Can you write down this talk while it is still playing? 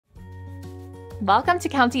Welcome to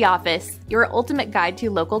County Office, your ultimate guide to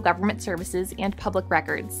local government services and public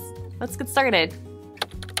records. Let's get started.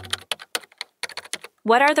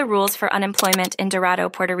 What are the rules for unemployment in Dorado,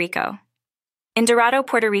 Puerto Rico? In Dorado,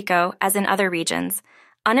 Puerto Rico, as in other regions,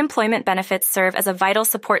 unemployment benefits serve as a vital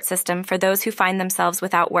support system for those who find themselves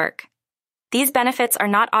without work. These benefits are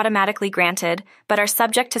not automatically granted, but are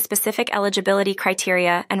subject to specific eligibility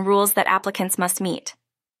criteria and rules that applicants must meet.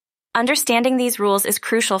 Understanding these rules is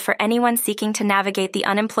crucial for anyone seeking to navigate the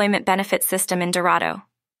unemployment benefit system in Dorado.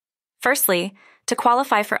 Firstly, to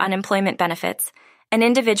qualify for unemployment benefits, an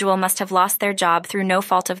individual must have lost their job through no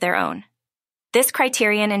fault of their own. This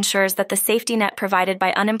criterion ensures that the safety net provided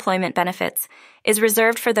by unemployment benefits is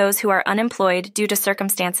reserved for those who are unemployed due to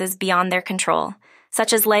circumstances beyond their control,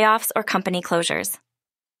 such as layoffs or company closures.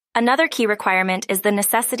 Another key requirement is the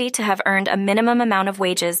necessity to have earned a minimum amount of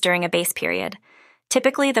wages during a base period,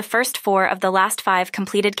 typically the first 4 of the last 5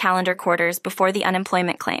 completed calendar quarters before the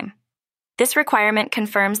unemployment claim. This requirement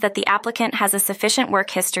confirms that the applicant has a sufficient work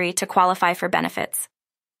history to qualify for benefits.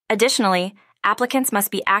 Additionally, applicants must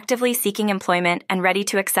be actively seeking employment and ready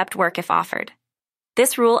to accept work if offered.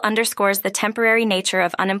 This rule underscores the temporary nature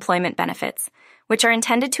of unemployment benefits, which are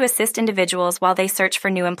intended to assist individuals while they search for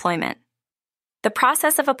new employment. The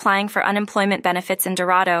process of applying for unemployment benefits in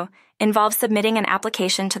Dorado involves submitting an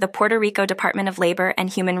application to the Puerto Rico Department of Labor and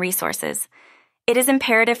Human Resources. It is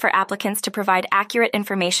imperative for applicants to provide accurate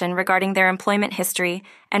information regarding their employment history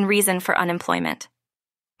and reason for unemployment.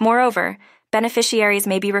 Moreover, beneficiaries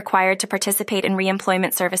may be required to participate in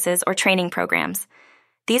reemployment services or training programs.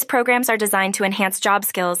 These programs are designed to enhance job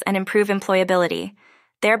skills and improve employability,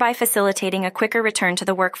 thereby facilitating a quicker return to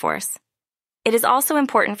the workforce. It is also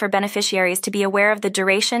important for beneficiaries to be aware of the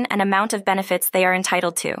duration and amount of benefits they are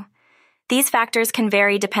entitled to. These factors can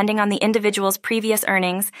vary depending on the individual's previous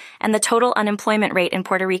earnings and the total unemployment rate in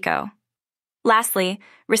Puerto Rico. Lastly,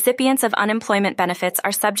 recipients of unemployment benefits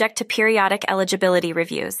are subject to periodic eligibility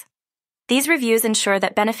reviews. These reviews ensure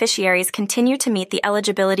that beneficiaries continue to meet the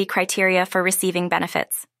eligibility criteria for receiving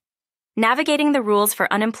benefits. Navigating the rules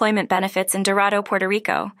for unemployment benefits in Dorado, Puerto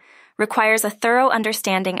Rico, requires a thorough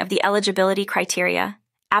understanding of the eligibility criteria,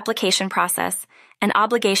 application process, and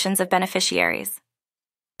obligations of beneficiaries.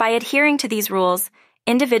 By adhering to these rules,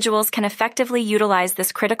 individuals can effectively utilize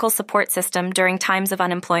this critical support system during times of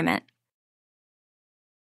unemployment.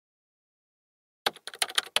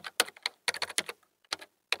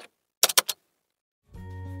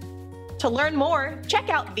 To learn more, check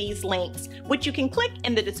out these links, which you can click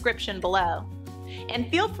in the description below. And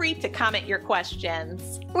feel free to comment your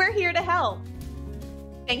questions. We're here to help.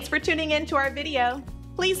 Thanks for tuning in to our video.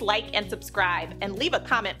 Please like and subscribe and leave a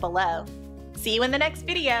comment below. See you in the next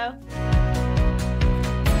video.